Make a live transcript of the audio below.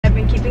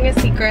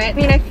secret. I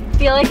mean, I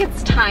feel like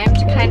it's time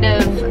to kind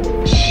of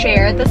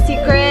share the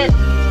secret.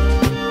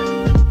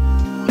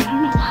 I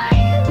don't know why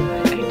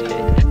I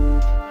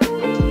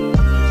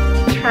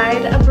did.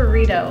 Tried a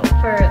burrito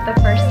for the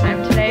first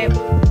time today.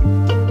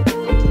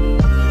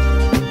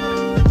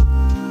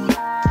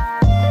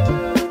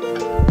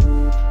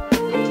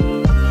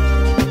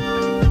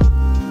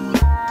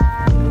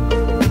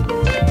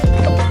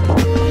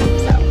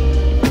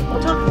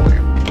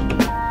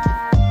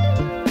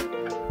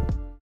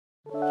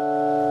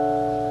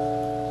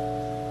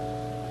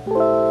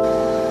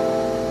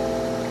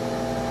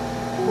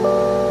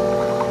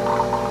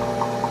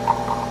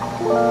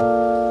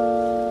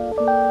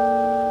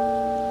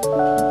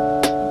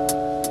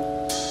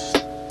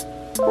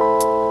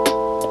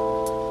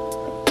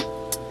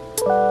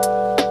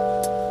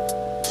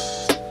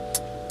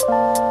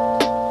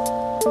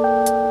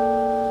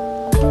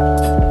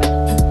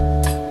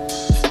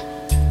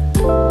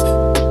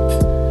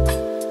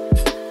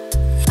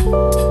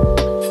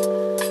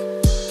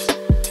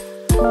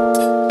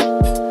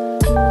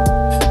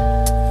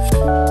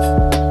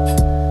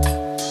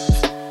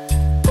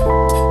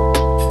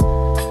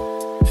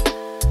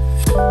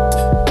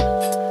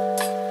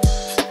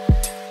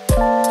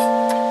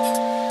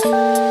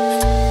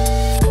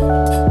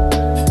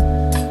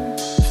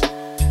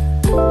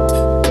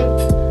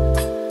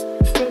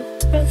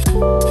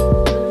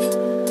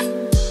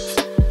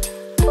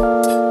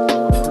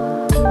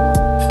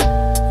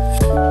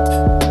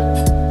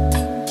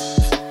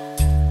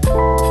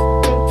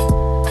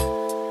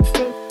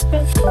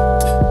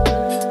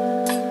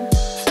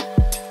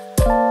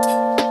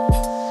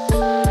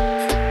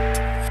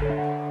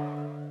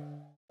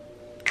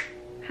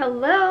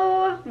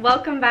 Hello,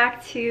 welcome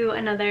back to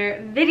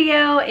another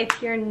video.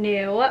 If you're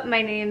new,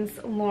 my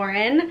name's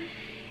Lauren.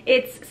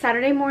 It's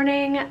Saturday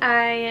morning.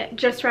 I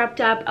just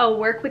wrapped up a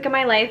work week of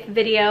my life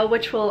video,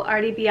 which will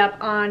already be up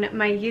on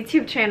my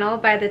YouTube channel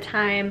by the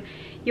time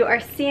you are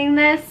seeing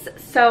this.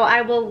 So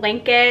I will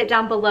link it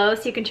down below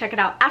so you can check it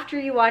out after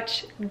you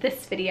watch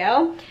this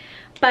video.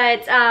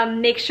 But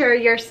make sure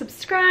you're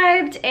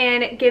subscribed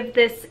and give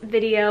this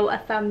video a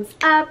thumbs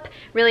up.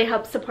 Really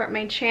helps support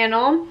my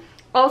channel.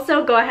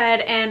 Also, go ahead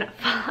and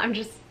follow, I'm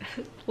just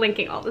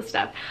linking all this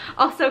stuff.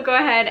 Also, go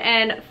ahead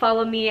and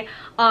follow me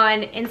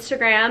on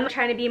Instagram. I'm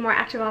trying to be more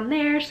active on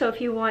there, so if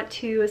you want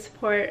to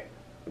support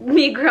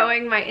me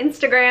growing my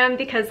Instagram,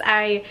 because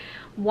I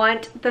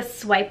want the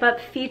swipe up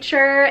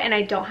feature, and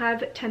I don't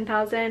have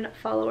 10,000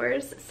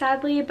 followers,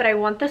 sadly, but I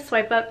want the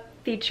swipe up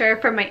feature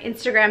for my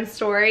Instagram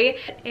story,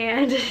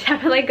 and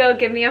definitely go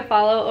give me a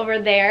follow over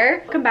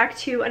there. Welcome back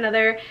to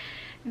another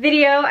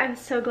video. I'm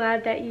so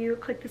glad that you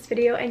clicked this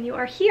video and you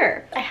are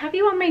here. I have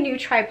you on my new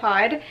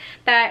tripod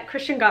that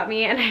Christian got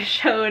me and I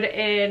showed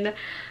in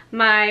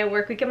my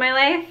work week of my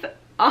life.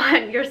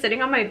 You're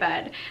sitting on my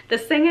bed.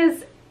 This thing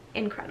is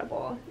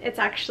incredible. It's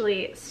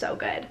actually so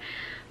good.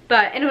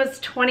 And it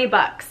was 20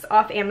 bucks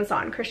off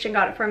Amazon. Christian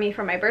got it for me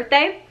for my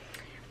birthday,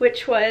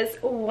 which was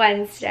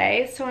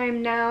Wednesday. So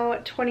I'm now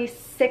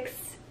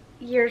 26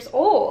 years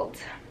old.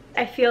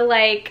 I feel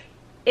like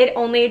it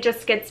only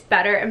just gets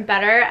better and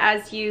better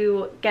as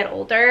you get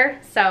older,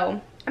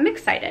 so I'm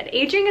excited.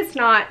 Aging is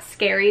not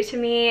scary to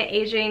me.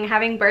 Aging,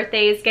 having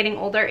birthdays, getting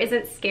older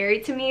isn't scary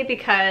to me,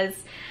 because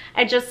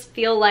I just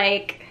feel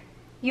like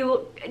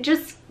you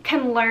just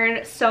can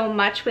learn so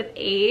much with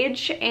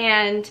age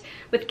and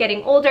with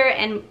getting older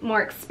and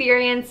more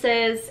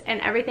experiences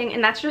and everything,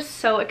 and that's just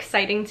so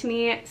exciting to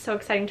me, so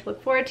exciting to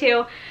look forward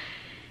to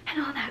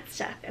and all that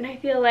stuff. And I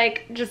feel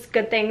like just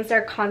good things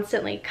are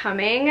constantly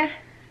coming,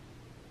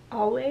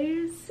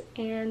 always,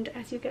 and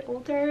as you get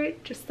older,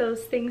 just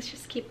those things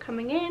just keep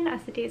coming in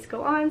as the days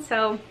go on.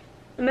 So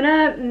I'm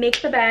gonna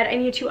make the bed. I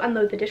need to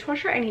unload the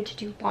dishwasher. I need to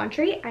do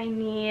laundry. I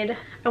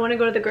want to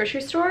go to the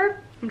grocery store.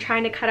 I'm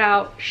trying to cut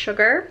out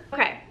sugar.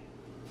 Okay,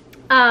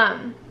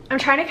 I'm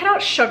trying to cut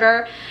out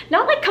sugar,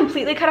 not like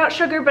completely cut out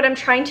sugar, but I'm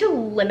trying to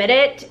limit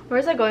it. Where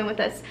is I going with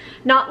this?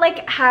 Not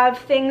like have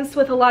things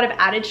with a lot of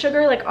added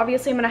sugar. Like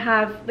obviously I'm gonna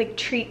have like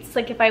treats,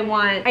 like if I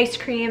want ice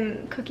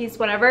cream, cookies,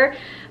 whatever,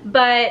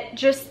 but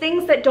just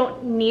things that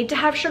don't need to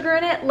have sugar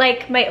in it,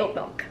 like my oat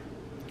milk.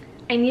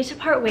 I need to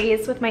part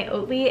ways with my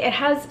Oatly. It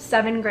has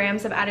 7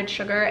 grams of added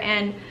sugar,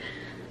 and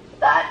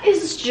that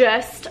is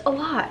just a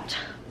lot.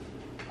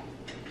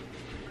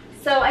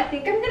 So I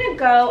think I'm gonna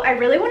go, I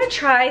really wanna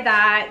try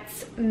that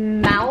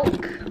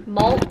milk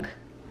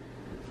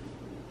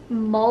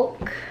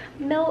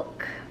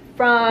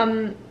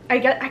from, I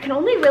can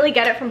only really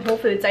get it from Whole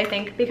Foods, I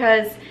think,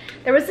 because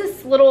there was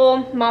this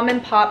little mom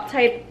and pop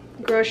type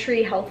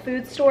grocery health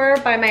food store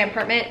by my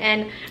apartment,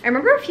 and I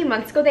remember a few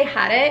months ago they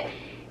had it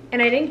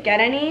and I didn't get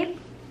any,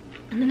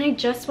 and then I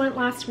just went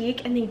last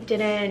week and they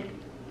didn't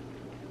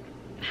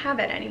have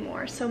it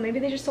anymore. So maybe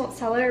they just don't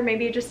sell it, or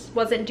maybe it just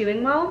wasn't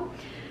doing well.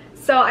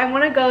 So I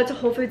want to go to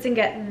Whole Foods and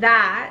get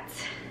that,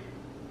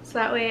 so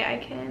that way I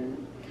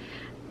kind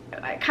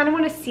of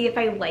want to see if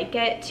I like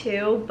it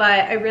too,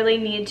 but I really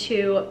need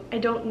to, I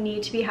don't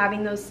need to be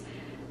having those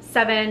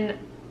 7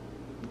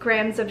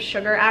 grams of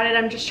sugar added.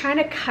 I'm just trying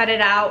to cut it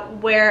out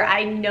where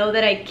I know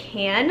that I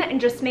can and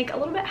just make a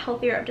little bit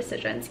healthier of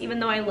decisions.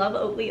 Even though I love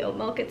Oatly oat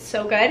milk, it's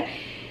so good.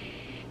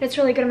 It's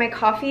really good in my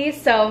coffee,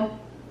 so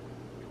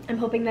I'm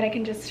hoping that I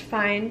can just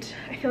find,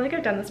 I feel like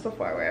I've done this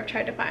before where I've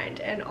tried to find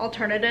an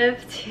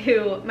alternative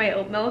to my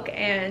oat milk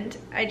and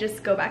I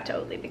just go back to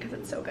Oatly because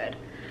it's so good.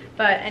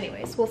 But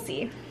anyways, we'll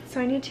see.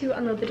 So I need to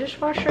unload the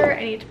dishwasher.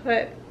 I need to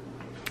put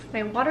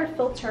my water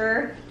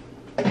filter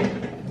back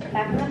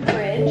in the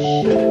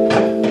fridge.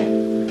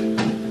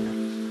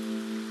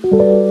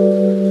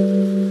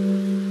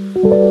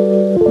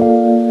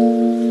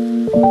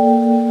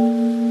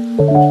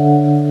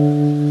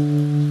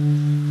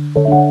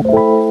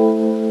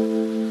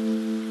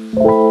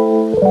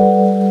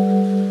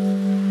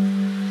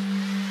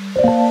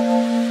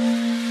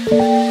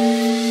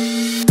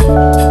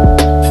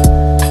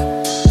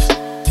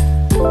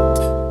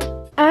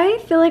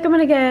 I'm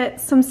gonna get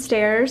some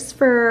stairs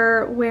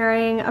for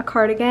wearing a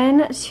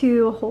cardigan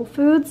to Whole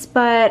Foods,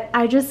 but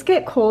I just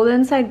get cold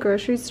inside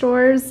grocery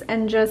stores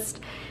and just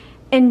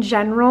in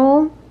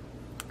general,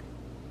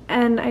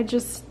 and I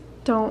just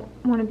don't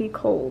want to be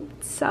cold,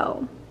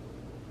 so,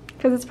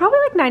 because it's probably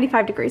like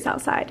 95 degrees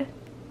outside,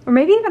 or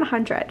maybe even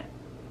 100.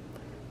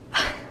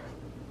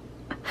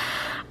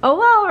 Oh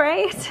well,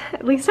 right?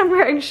 At least I'm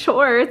wearing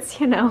shorts,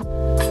 you know.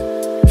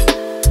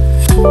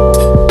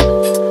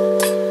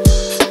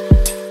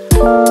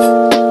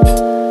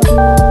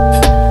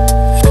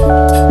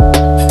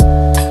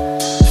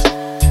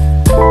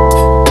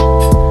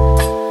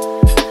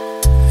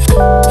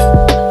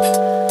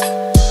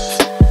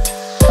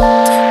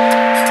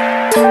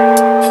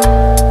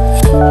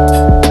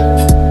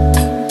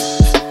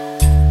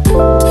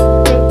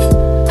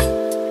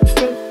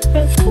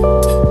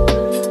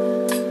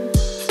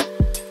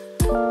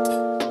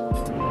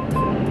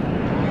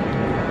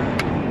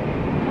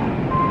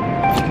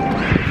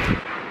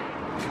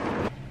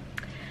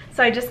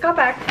 So I just got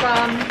back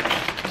from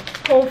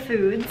Whole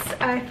Foods.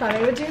 I thought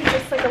I would do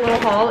just like a little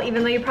haul,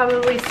 even though you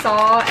probably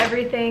saw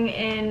everything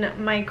in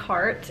my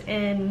cart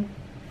in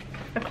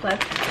a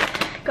clip.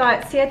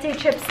 Got siete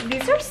chips.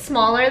 These are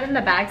smaller than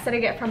the bags that I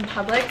get from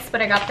Publix,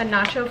 but I got the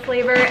nacho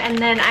flavor. And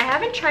then I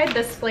haven't tried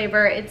this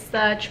flavor. It's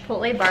the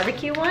Chipotle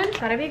barbecue one.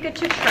 Thought it'd be good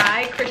to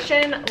try.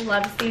 Christian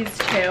loves these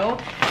too.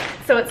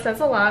 So it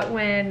says a lot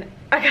when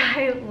a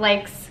guy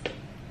likes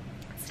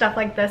stuff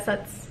like this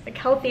that's like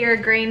healthier,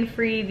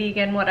 grain-free,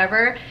 vegan,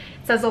 whatever.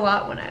 It says a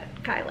lot when a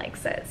guy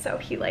likes it, so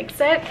he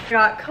likes it. I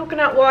got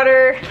coconut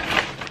water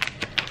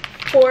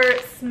for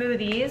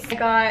smoothies. I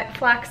got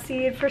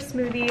flaxseed for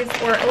smoothies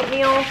or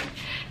oatmeal,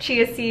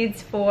 chia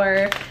seeds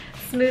for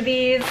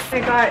smoothies. I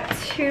got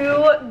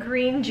 2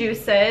 green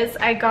juices.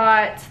 I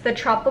got the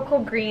tropical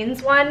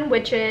greens one,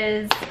 which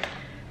is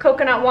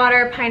coconut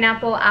water,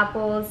 pineapple,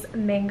 apples,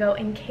 mango,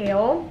 and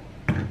kale.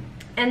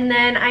 And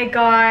then I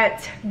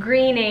got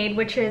Greenade,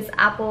 which is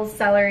apples,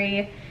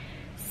 celery,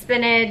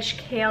 spinach,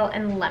 kale,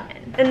 and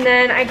lemon. And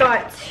then I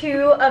got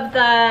 2 of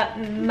the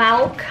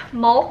milk.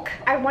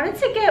 I wanted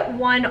to get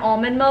 1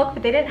 almond milk,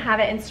 but they didn't have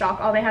it in stock.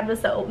 All they had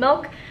was the oat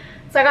milk.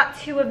 So I got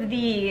 2 of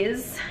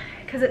these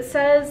because it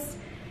says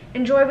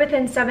enjoy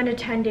within 7 to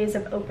 10 days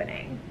of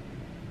opening.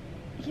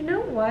 You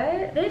know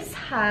what? This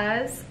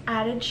has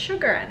added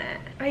sugar in it.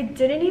 I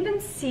didn't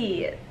even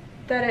see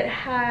that it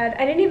had,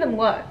 I didn't even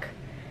look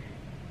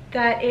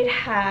that it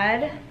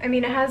had, I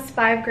mean, it has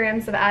 5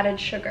 grams of added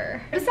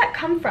sugar. Where does that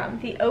come from?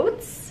 The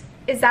oats?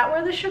 Is that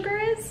where the sugar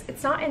is?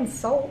 It's not in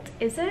salt,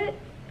 is it?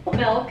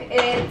 Milk,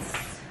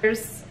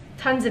 there's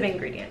tons of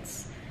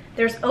ingredients.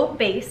 There's oat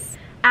base,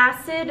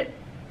 acid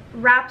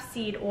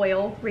rapeseed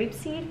oil,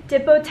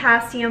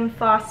 dipotassium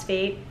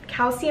phosphate,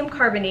 calcium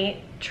carbonate,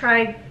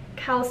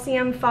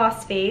 tricalcium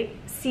phosphate,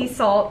 sea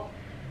salt,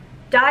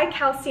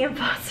 dicalcium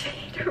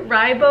phosphate,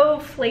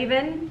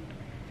 riboflavin,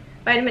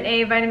 vitamin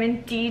A,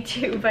 vitamin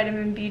D2,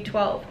 vitamin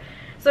B12.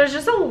 So there's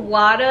just a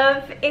lot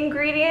of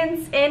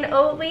ingredients in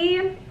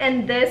Oatly,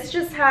 and this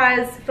just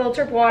has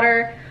filtered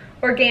water,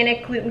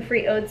 organic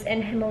gluten-free oats,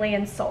 and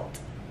Himalayan salt.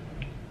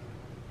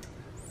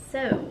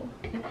 So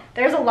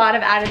there's a lot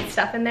of added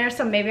stuff in there,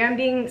 so maybe I'm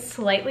being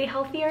slightly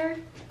healthier.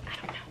 I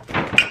don't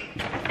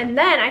know. And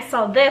then I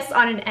saw this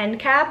on an end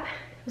cap.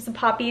 It was a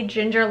poppy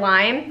ginger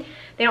lime.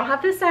 They don't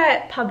have this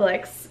at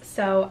Publix,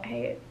 so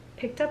I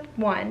picked up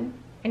one.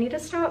 I need to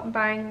stop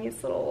buying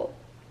these little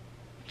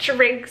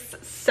drinks,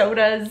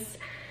 sodas,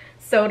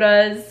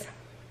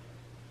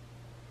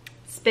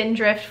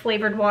 Spindrift,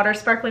 flavored water,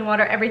 sparkling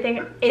water,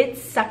 everything. It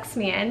sucks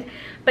me in.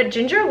 But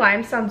ginger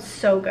lime sounds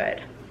so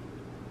good.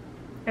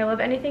 I love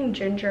anything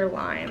ginger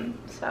lime,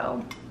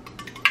 so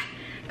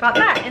got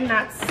that, and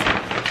that's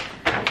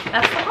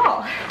the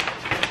haul.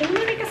 I'm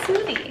gonna make a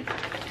smoothie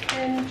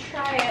and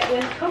try it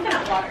with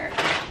coconut water.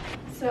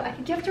 So I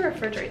think you have to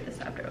refrigerate this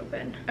after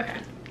open. Okay.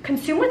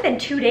 Consume within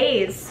 2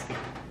 days.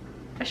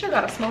 I should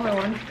have got a smaller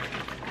one.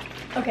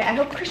 Okay, I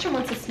hope Christian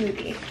wants a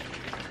smoothie.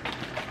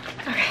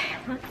 Okay,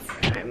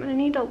 I'm gonna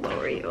need to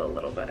lower you a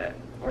little bit.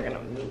 We're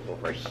gonna move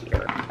over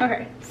here.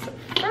 Okay, so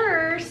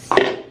first,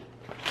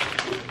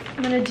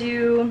 I'm gonna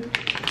do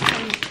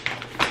some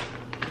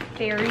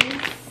berries,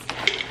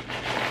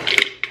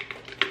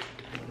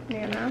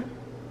 banana,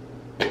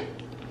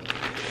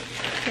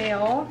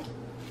 kale,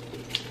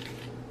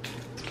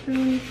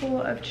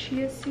 spoonful of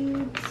chia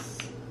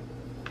seeds,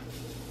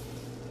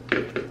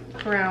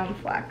 brown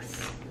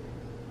flax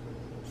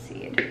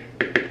seed.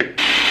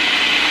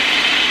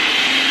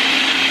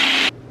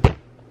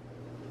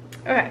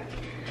 Okay,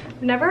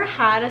 I've never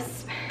had I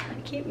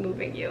keep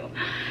moving you.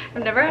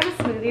 I've never had a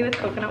smoothie with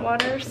coconut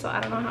water, so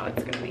I don't know how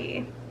it's gonna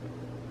be.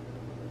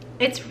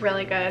 It's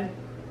really good.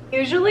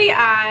 Usually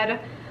add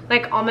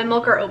like almond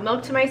milk or oat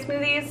milk to my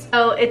smoothies,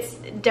 so it's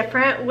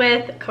different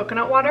with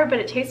coconut water, but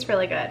it tastes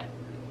really good.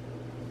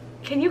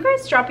 Can you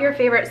guys drop your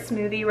favorite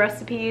smoothie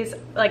recipes,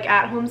 like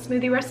at-home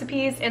smoothie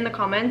recipes, in the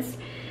comments?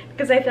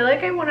 Because I feel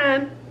like I want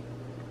to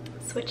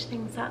switch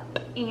things up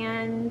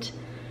and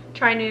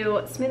try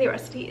new smoothie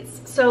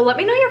recipes. So let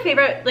me know your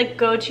favorite like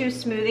go-to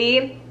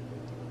smoothie.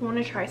 I want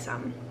to try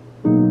some.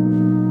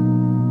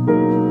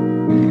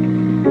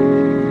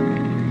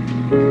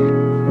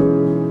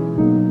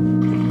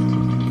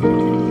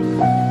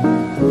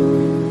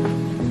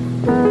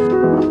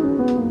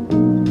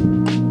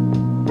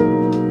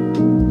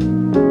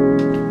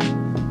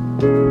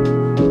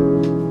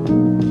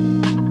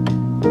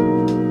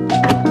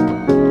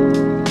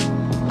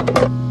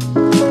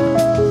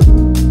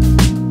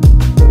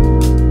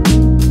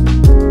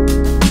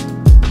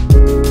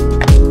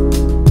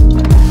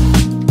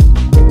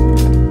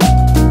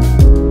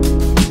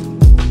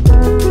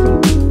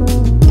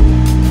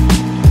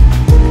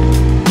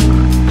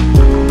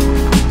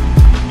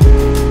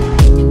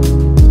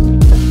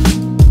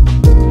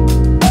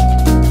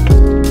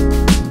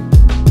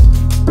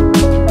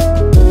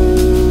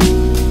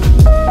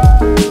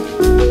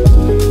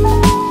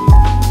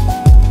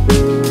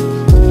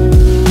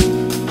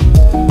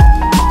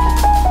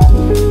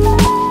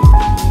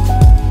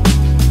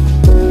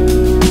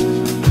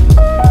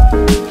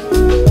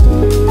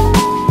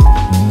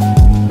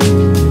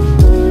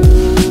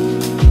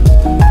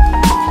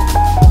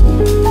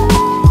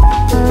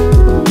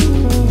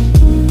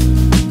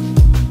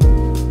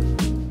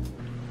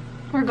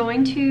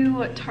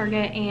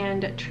 Target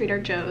and Trader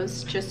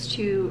Joe's just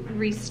to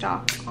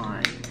restock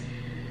on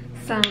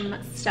some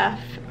stuff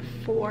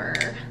for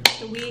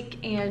the week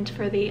and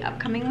for the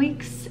upcoming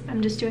weeks.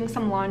 I'm just doing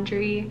some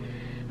laundry.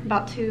 I'm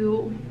about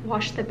to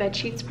wash the bed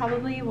sheets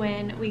probably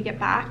when we get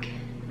back.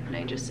 And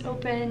I just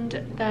opened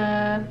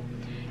the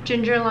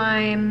ginger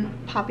lime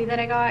poppy that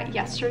I got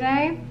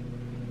yesterday.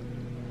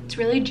 It's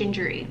really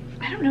gingery.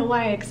 I don't know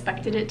why I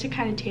expected it to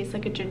kind of taste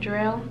like a ginger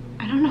ale.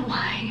 I don't know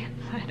why,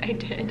 but I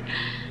did.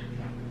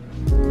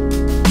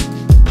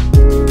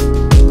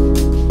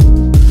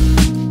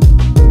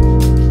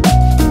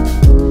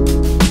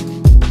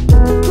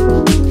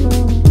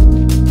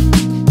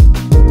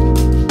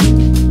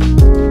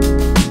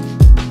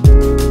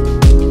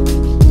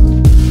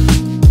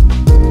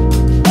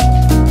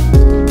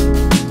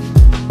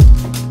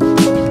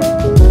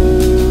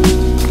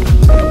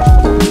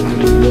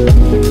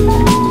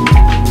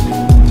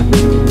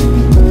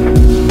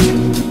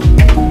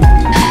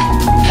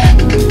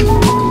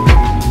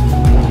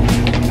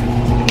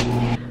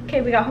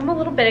 We got home a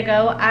little bit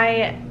ago.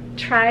 I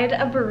tried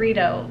a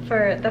burrito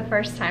for the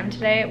first time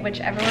today, which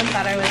everyone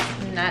thought I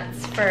was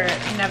nuts for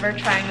never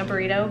trying a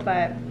burrito,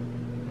 but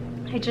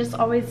I just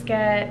always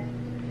get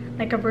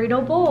like a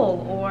burrito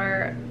bowl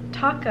or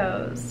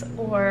tacos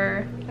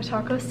or a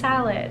taco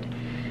salad.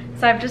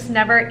 So I've just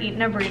never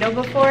eaten a burrito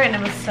before and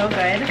it was so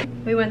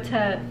good. We went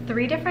to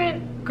 3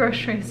 different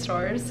grocery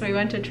stores. So we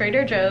went to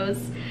Trader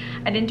Joe's.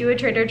 I didn't do a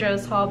Trader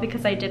Joe's haul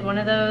because I did one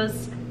of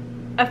those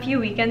a few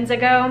weekends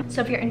ago.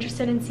 So if you're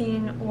interested in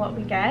seeing what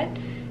we get,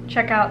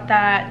 check out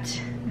that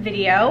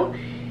video.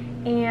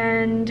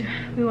 And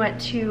we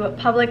went to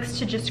Publix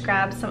to just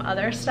grab some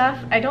other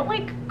stuff. I don't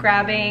like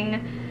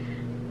grabbing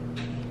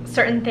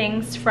certain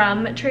things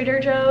from Trader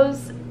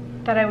Joe's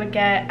that I would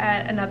get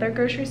at another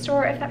grocery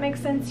store, if that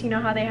makes sense. You know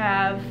how they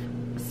have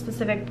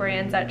specific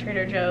brands at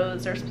Trader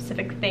Joe's or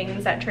specific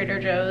things at Trader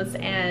Joe's,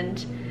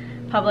 and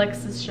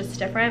Publix is just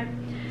different.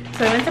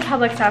 So we went to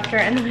Publix after,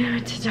 and then we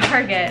went to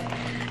Target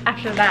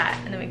after that,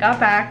 and then we got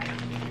back,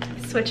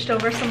 switched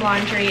over some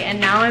laundry, and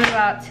now I'm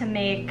about to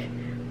make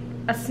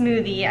a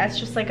smoothie as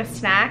just like a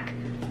snack.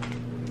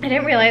 I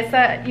didn't realize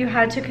that you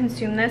had to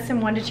consume this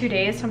in 1 to 2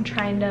 days, so I'm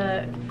trying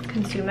to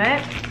consume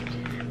it.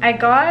 I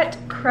got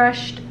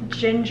crushed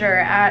ginger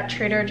at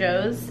Trader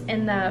Joe's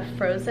in the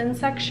frozen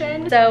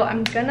section, so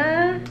I'm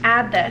gonna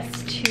add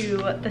this to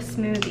the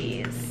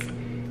smoothies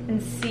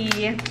and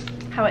see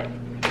how it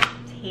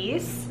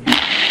tastes.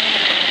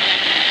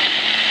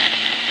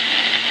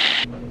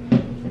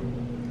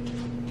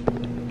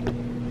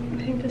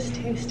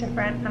 Tastes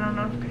different. I don't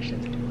know if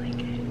Christian's gonna like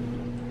it.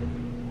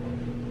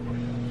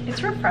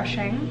 It's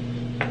refreshing,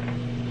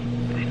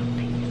 but I don't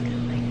think he's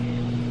gonna like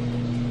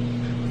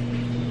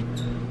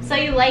it. So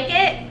you like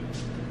it?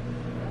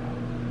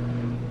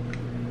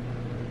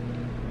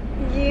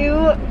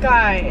 You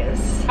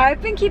guys,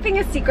 I've been keeping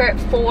a secret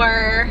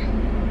for,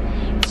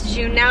 it's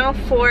June now,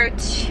 for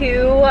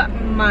 2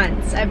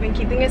 months. I've been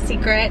keeping a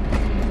secret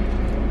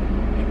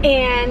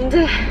And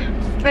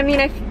I mean,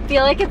 I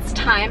feel like it's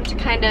time to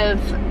kind of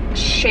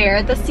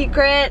share the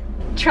secret.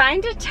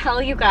 Trying to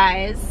tell you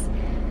guys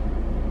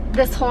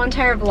this whole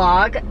entire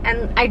vlog,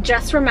 and I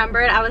just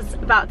remembered I was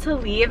about to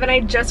leave, and I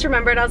just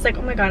remembered, I was like,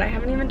 oh my god, I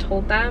haven't even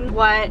told them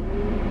what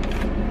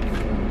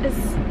is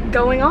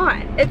going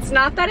on. It's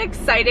not that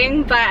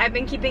exciting, but I've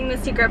been keeping the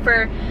secret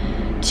for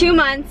 2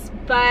 months,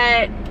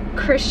 but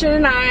Christian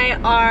and I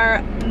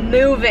are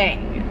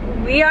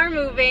moving. We are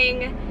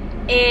moving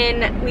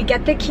we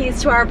get the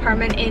keys to our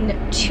apartment in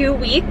 2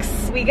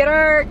 weeks. We get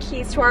our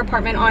keys to our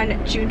apartment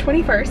on June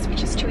 21st,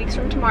 which is 2 weeks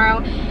from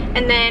tomorrow.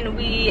 And then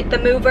the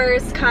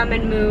movers come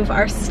and move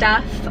our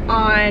stuff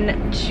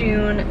on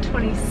June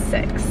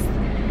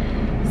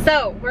 26th.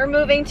 So we're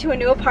moving to a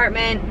new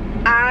apartment.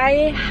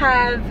 I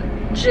have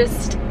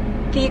just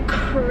the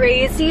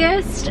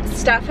craziest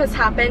stuff has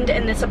happened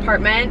in this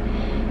apartment.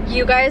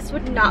 You guys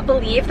would not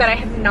believe that I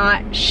have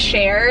not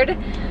shared,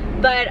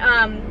 but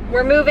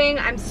we're moving.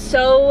 I'm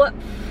so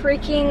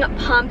freaking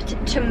pumped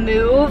to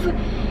move.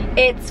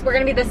 We're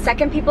gonna be the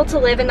second people to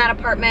live in that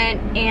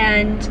apartment,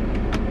 and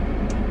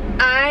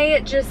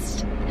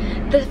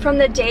from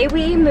the day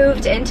we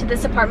moved into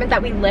this apartment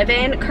that we live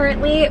in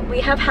currently, we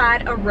have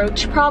had a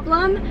roach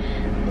problem,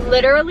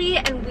 literally,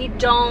 and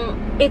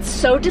it's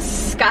so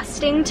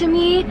disgusting to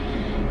me.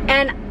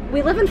 And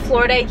we live in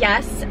Florida,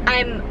 yes,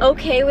 I'm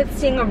okay with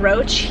seeing a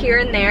roach here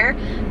and there,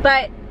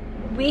 but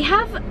we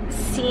have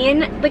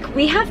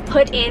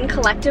put in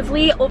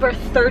collectively over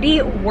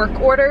 30 work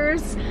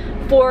orders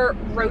for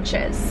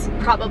roaches,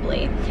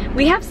 probably.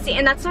 We have seen,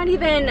 and that's not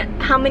even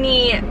how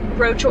many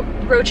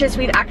roaches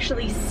we've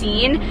actually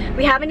seen.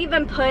 We haven't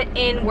even put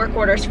in work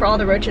orders for all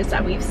the roaches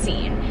that we've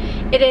seen.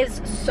 It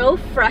is so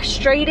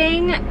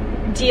frustrating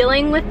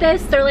dealing with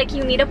this. They're like,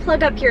 you need to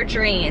plug up your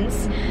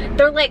drains.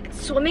 They're like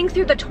swimming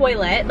through the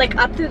toilet, like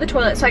up through the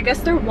toilet, so I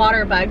guess they're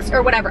water bugs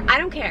or whatever. I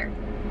don't care.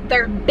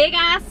 They're big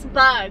ass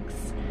bugs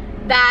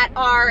that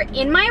are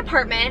in my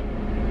apartment.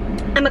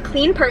 I'm a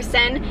clean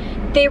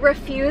person. They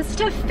refuse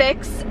to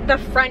fix the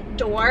front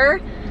door.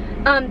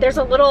 There's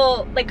a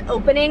little like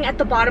opening at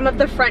the bottom of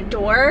the front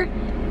door.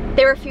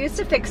 They refuse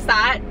to fix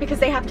that because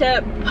they have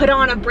to put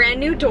on a brand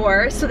new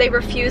door. So they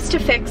refuse to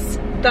fix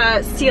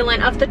the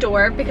sealant of the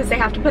door because they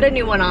have to put a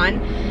new one on.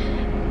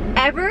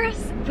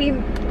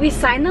 We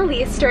signed the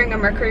lease during a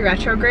Mercury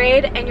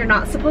retrograde, and you're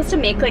not supposed to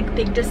make like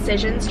big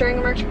decisions during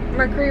a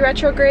Mercury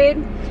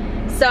retrograde.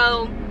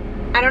 So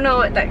I don't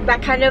know,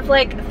 that kind of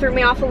like threw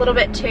me off a little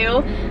bit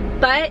too,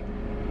 but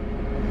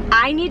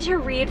I need to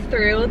read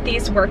through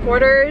these work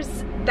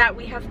orders that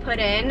we have put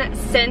in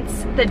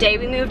since the day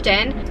we moved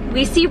in.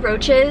 We see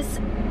roaches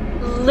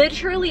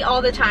literally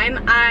all the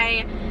time.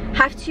 I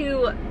have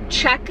to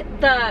check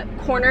the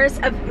corners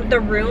of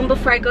the room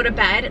before I go to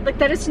bed. Like,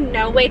 that is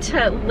no way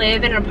to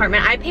live in an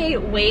apartment. I pay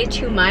way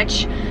too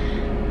much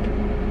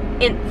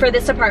for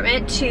this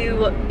apartment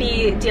to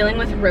be dealing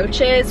with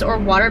roaches or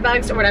water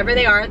bugs or whatever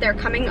they are. They're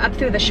coming up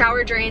through the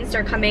shower drains,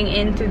 they're coming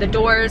in through the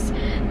doors.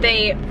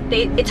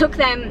 It took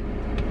them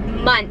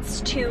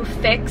months to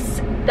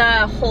fix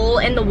the hole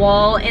in the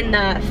wall in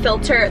the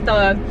filter,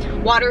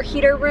 the water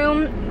heater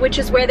room, which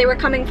is where they were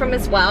coming from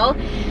as well.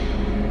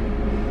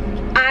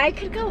 I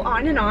could go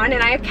on, and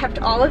I have kept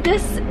all of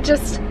this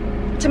just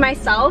to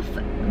myself,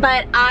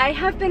 but I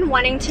have been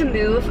wanting to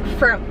move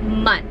for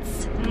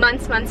months,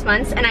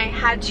 and I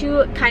had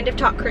to kind of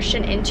talk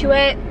Christian into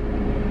it,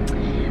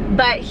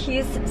 but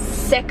he's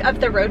sick of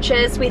the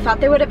roaches. We thought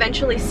they would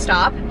eventually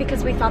stop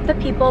because we thought the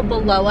people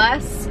below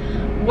us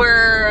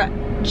were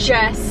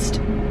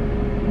just,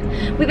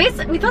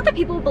 we thought the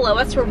people below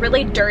us were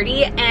really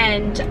dirty,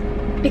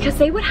 and because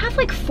they would have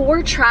like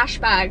 4 trash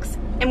bags,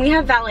 and we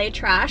have valet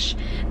trash,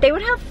 they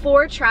would have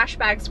 4 trash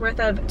bags worth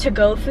of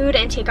to-go food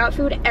and takeout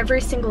food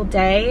every single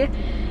day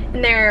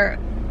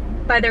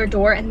by their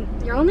door, and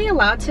you're only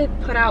allowed to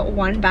put out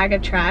 1 bag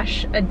of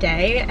trash a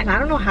day. And I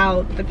don't know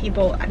how the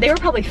people, they were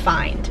probably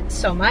fined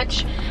so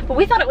much, but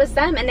we thought it was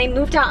them, and they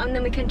moved out, and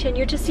then we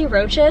continued to see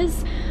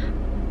roaches.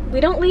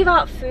 We don't leave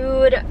out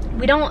food.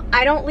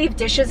 I don't leave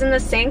dishes in the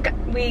sink.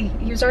 We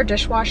use our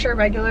dishwasher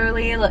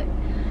regularly. Like,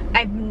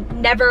 I've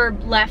never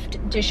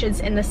left dishes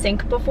in the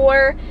sink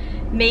before.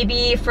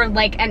 Maybe for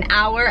like an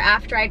hour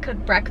after I cook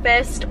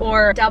breakfast,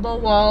 or double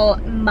wall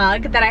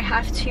mug that I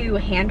have to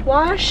hand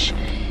wash.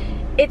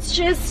 It's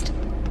just,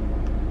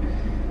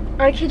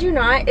 I kid you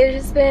not, it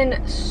has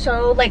been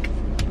so, like,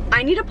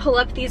 I need to pull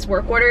up these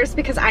work orders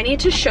because I need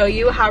to show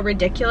you how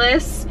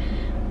ridiculous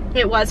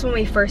it was when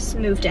we first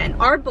moved in.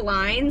 Our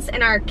blinds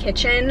in our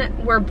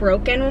kitchen were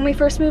broken when we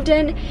first moved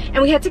in,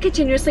 and we had to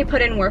continuously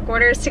put in work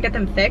orders to get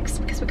them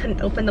fixed because we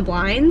couldn't open the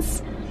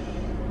blinds.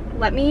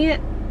 Let me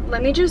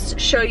just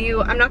show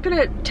you. I'm not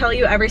gonna tell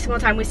you every single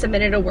time we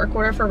submitted a work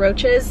order for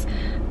roaches,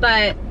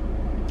 but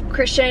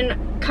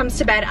Christian comes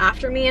to bed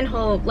after me, and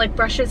he'll like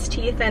brush his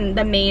teeth in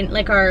the main,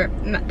 like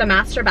the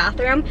master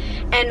bathroom,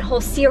 and he'll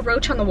see a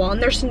roach on the wall,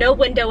 and there's no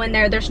window in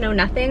there, there's no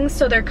nothing,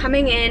 so they're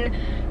coming in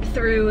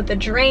through the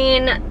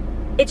drain.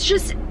 It's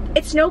just,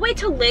 it's no way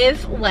to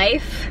live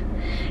life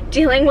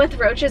dealing with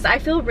roaches. I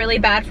feel really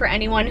bad for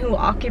anyone who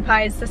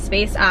occupies the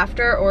space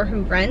after or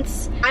who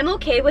rents. I'm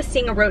okay with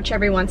seeing a roach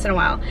every once in a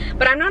while,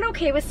 but I'm not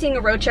okay with seeing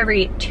a roach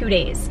every 2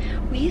 days.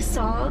 We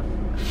saw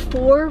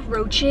 4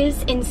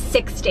 roaches in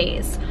 6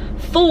 days.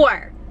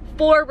 4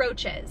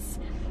 roaches.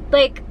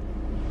 Like,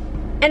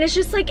 and it's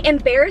just like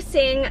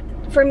embarrassing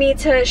for me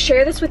to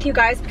share this with you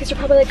guys because you're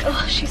probably like,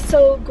 oh, she's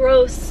so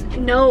gross.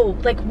 No,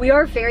 like, we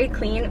are very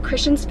clean.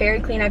 Christian's very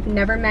clean. I've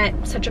never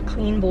met such a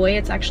clean boy.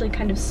 It's actually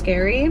kind of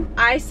scary.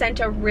 I sent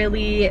a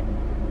really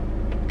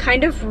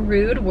kind of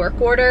rude work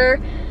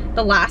order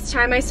the last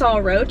time I saw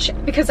a roach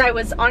because I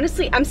was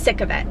honestly, I'm sick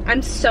of it.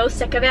 I'm so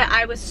sick of it.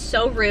 I was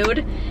so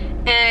rude.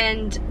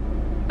 And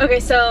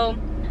okay, so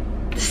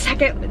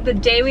the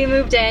day we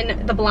moved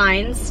in, the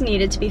blinds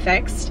needed to be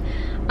fixed.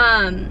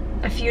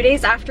 A few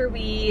days after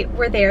we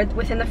were there,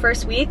 within the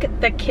first week,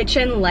 the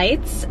kitchen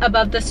lights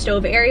above the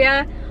stove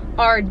area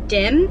are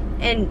dim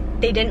and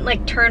they didn't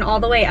like turn all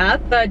the way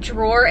up. The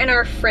drawer in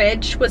our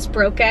fridge was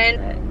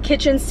broken.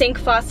 Kitchen sink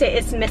faucet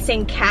is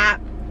missing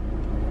cap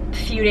a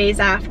few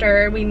days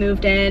after we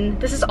moved in.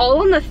 This is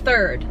all on the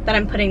 3rd that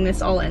I'm putting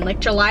this all in,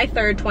 like July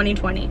 3rd,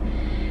 2020.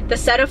 The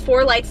set of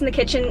 4 lights in the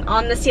kitchen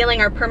on the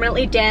ceiling are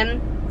permanently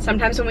dim.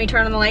 Sometimes when we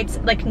turn on the lights,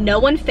 like, no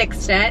one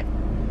fixed it.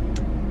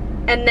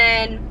 And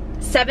then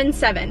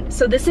 7/7,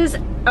 so this is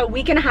a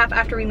week and a half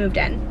after we moved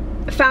in.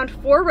 Found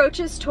 4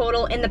 roaches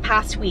total in the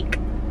past week.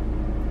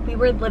 We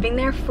were living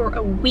there for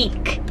a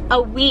week. A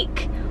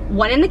week.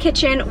 1 in the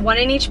kitchen, 1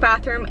 in each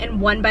bathroom,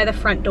 and 1 by the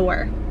front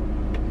door.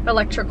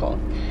 Electrical.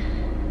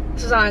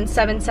 This was on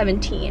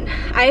 7/17.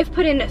 I have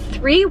put in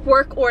 3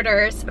 work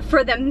orders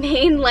for the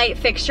main light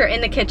fixture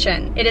in the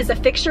kitchen. It is a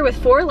fixture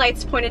with 4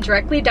 lights pointed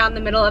directly down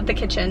the middle of the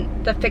kitchen.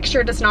 The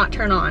fixture does not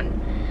turn on.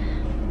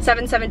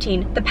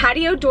 7/17. The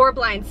patio door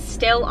blinds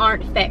still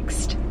aren't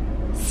fixed.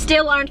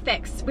 Still aren't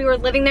fixed. We were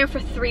living there for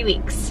 3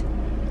 weeks.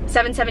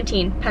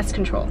 7/17. Pest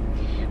control.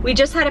 We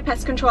just had a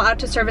pest control out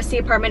to service the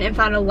apartment and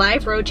found a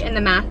live roach in the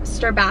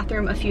master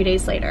bathroom a few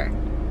days later.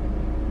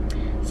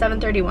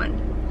 7/31.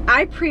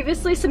 I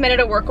previously submitted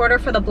a work order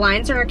for the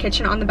blinds in our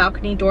kitchen on the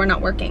balcony door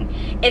not working.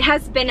 It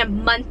has been a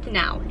month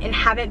now and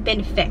haven't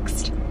been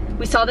fixed.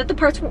 We saw that the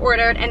parts were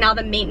ordered and now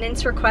the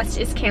maintenance request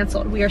is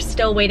canceled. We are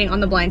still waiting on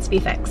the blinds to be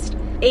fixed.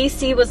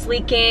 AC was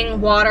leaking,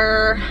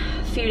 water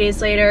a few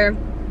days later,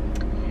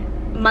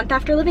 a month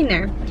after living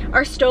there.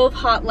 Our stove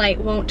hot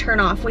light won't turn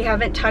off. We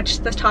haven't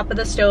touched the top of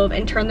the stove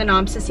and turned the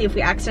knobs to see if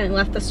we accidentally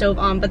left the stove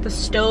on, but the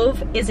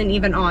stove isn't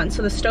even on,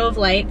 so the stove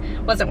light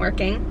wasn't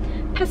working.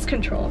 Pest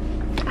control,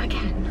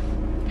 again.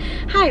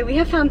 Hi, we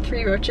have found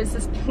 3 roaches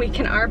this week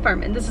in our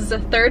apartment. This is the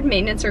 3rd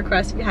maintenance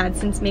request we've had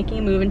since making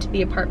a move into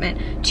the apartment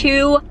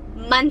 2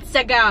 months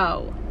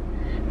ago.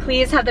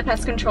 Please have the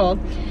pest control.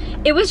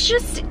 It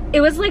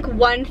was like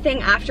one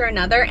thing after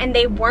another and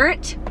they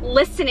weren't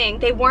listening.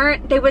 They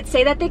would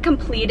say that they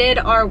completed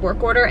our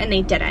work order and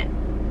they didn't.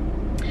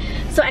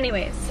 So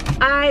anyways,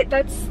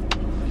 that's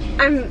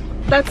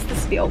the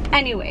spiel.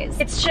 Anyways,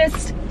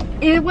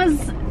 it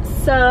was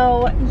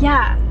so,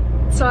 yeah.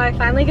 So I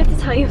finally get to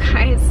tell you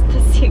guys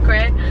the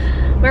secret.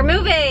 We're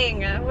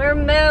moving.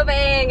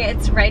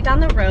 It's right down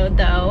the road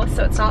though,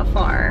 so it's not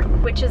far,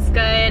 which is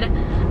good.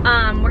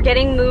 We're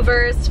getting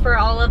movers for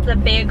all of the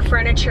big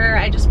furniture.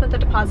 I just put the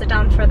deposit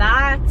down for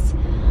that.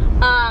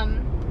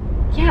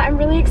 Yeah, I'm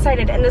really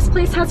excited. And this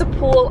place has a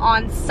pool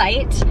on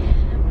site.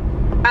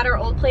 At our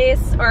old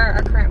place, or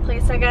our current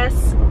place, I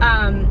guess,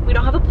 we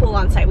don't have a pool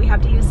on site. We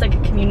have to use like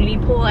a community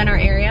pool in our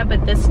area,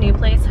 but this new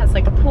place has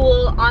like a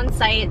pool on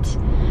site.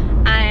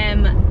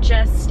 I'm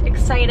just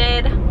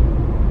excited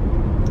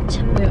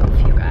to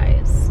move, you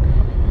guys,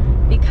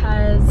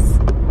 because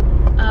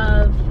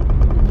of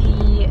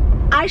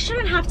I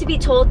shouldn't have to be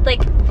told,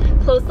 like,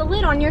 close the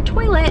lid on your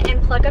toilet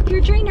and plug up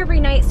your drain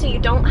every night so you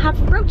don't have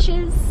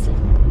roaches.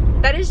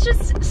 That is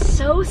just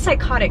so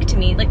psychotic to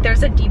me. Like,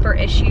 there's a deeper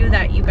issue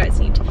that you guys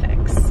need to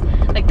fix.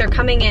 Like, they're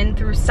coming in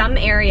through some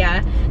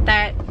area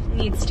that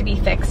needs to be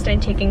fixed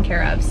and taken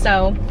care of.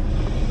 So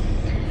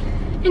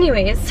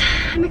anyways,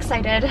 I'm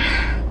excited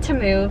to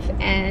move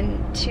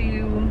and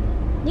to,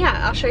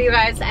 yeah, I'll show you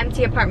guys the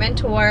empty apartment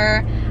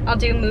tour. I'll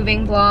do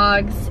moving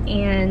vlogs,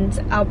 and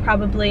I'll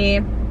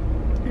probably,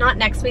 not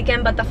next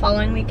weekend, but the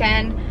following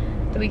weekend,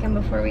 the weekend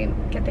before we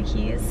get the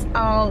keys,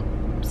 I'll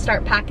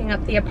start packing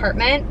up the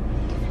apartment.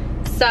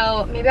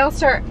 So maybe I'll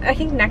start, I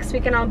think next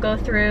weekend I'll go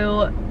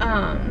through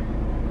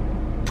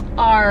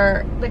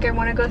like, I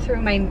want to go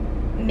through my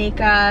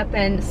makeup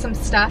and some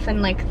stuff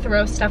and like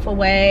throw stuff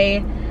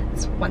away.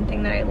 It's one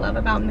thing that I love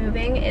about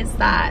moving is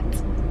that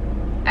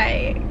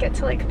I get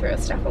to like throw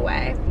stuff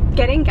away.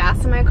 Getting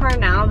gas in my car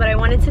now, but I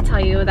wanted to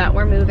tell you that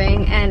we're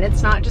moving, and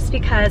it's not just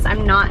because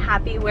I'm not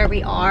happy where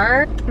we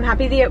are. I'm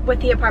happy with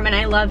the apartment.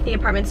 I love the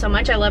apartment so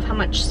much. I love how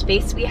much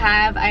space we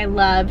have. I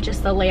love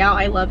just the layout.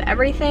 I love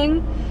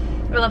everything.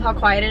 I love how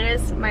quiet it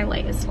is. My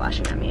light is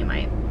flashing at me and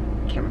my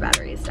camera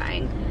battery is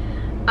dying.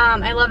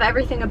 I love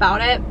everything about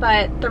it,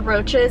 but the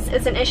roaches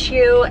is an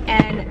issue,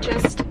 and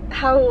just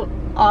how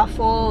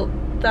awful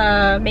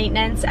the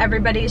maintenance,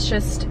 everybody's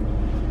just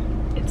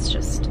it's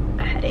just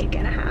a headache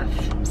and a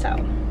half. So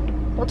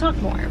we'll talk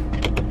more.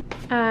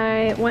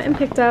 I went and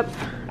picked up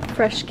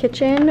Fresh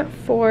Kitchen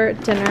for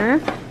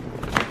dinner.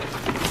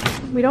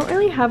 We don't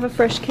really have a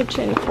Fresh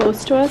Kitchen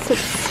close to us.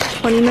 It's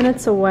 20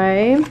 minutes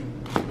away.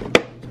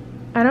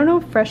 I don't know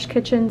if Fresh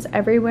Kitchen's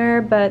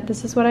everywhere, but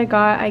this is what I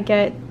got. I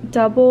get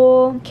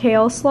double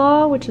kale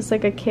slaw, which is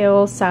like a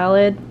kale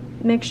salad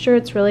mixture.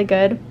 It's really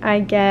good. I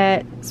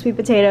get sweet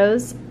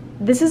potatoes.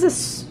 This is a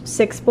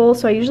 6 bowl,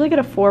 so I usually get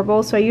a 4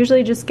 bowl. So I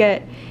usually just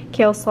get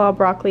kale slaw,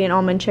 broccoli, and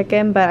almond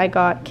chicken, but I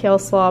got kale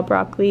slaw,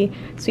 broccoli,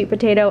 sweet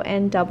potato,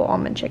 and double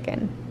almond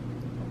chicken.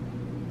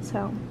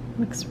 So,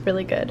 looks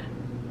really good.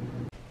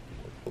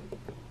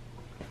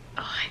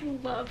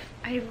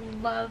 I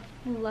love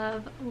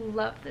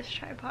this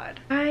tripod.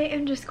 I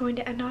am just going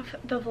to end off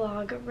the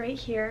vlog right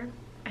here.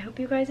 I hope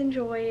you guys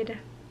enjoyed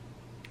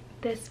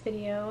this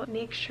video.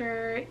 Make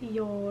sure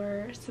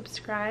you're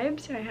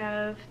subscribed. I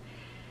have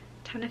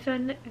a ton of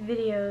fun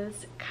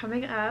videos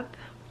coming up.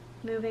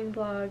 Moving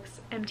vlogs,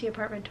 empty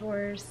apartment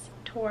tours,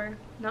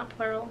 not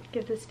plural.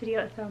 Give this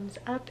video a thumbs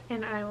up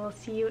and I will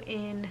see you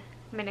in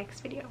my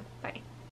next video. Bye.